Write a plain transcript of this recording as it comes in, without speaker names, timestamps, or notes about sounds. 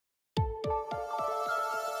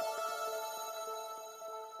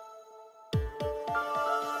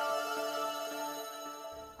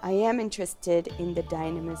I am interested in the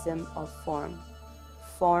dynamism of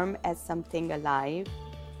form as something alive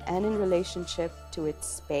and in relationship to its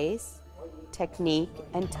space, technique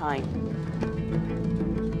and time.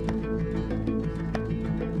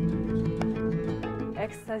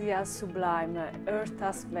 Ecstasy as Sublime, Earth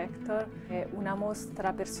as Vector è una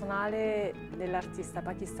mostra personale dell'artista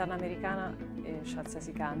pakistano-americana Shahzia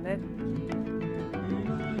Sikander.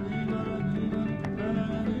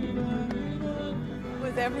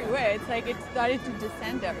 It was everywhere. It's like it started to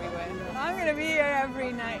descend everywhere. I'm gonna be here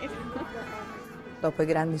every night. Dopo i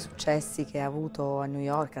grandi successi che ha avuto a New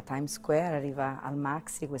York, a Times Square, arriva al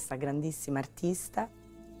Maxi questa grandissima artista.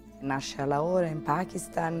 Nasce a Lahore in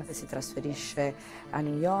Pakistan, si trasferisce a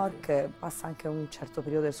New York, passa anche un certo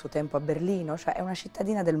periodo del suo tempo a Berlino, cioè è una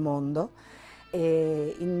cittadina del mondo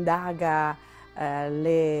e indaga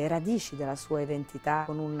le radici della sua identità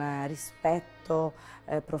con un rispetto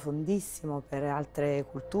profondissimo per altre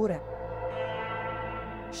culture.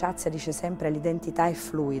 Shahzia dice sempre l'identità è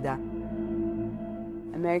fluida.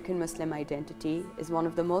 American Muslim identity is one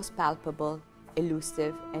of the most palpable,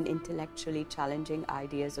 elusive and intellectually challenging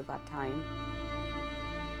ideas of our time.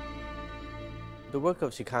 The work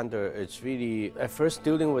of Sikander is really at first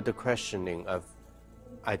dealing with the questioning of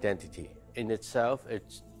identity. In itself,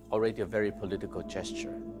 it's already a very political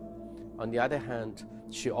gesture. On the other hand,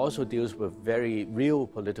 she also deals with very real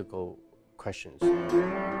political questions.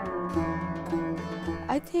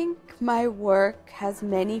 I think my work has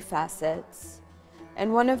many facets,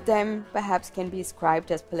 and one of them perhaps can be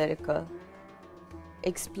described as political.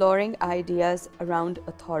 Exploring ideas around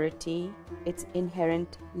authority, its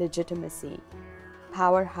inherent legitimacy,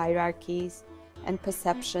 power hierarchies, and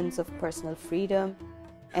perceptions of personal freedom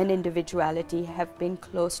and individuality have been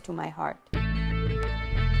close to my heart.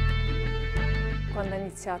 Quando ha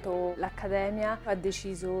iniziato l'accademia ha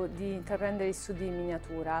deciso di intraprendere gli studi in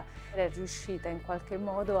miniatura. È riuscita in qualche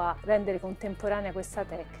modo a rendere contemporanea questa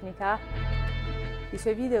tecnica. I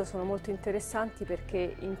suoi video sono molto interessanti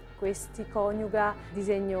perché in questi coniuga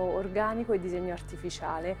disegno organico e disegno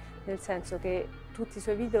artificiale, nel senso che tutti i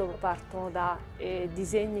suoi video partono da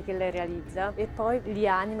disegni che lei realizza e poi li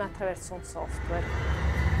anima attraverso un software.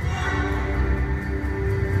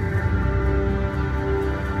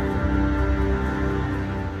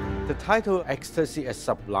 The title Ecstasy as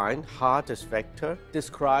Sublime, Heart as Vector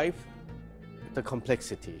describes the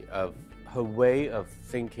complexity of her way of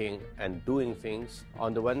thinking and doing things,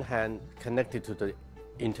 on the one hand, connected to the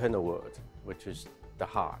internal world, which is the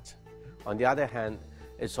heart. On the other hand,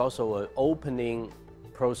 it's also an opening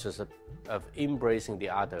process of embracing the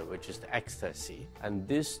other, which is the ecstasy. And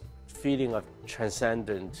this feeling of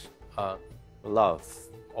transcendent love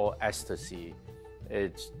or ecstasy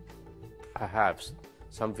is perhaps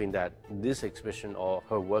something that this exhibition or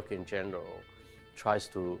her work in general tries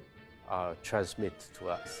to transmit to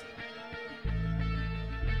us.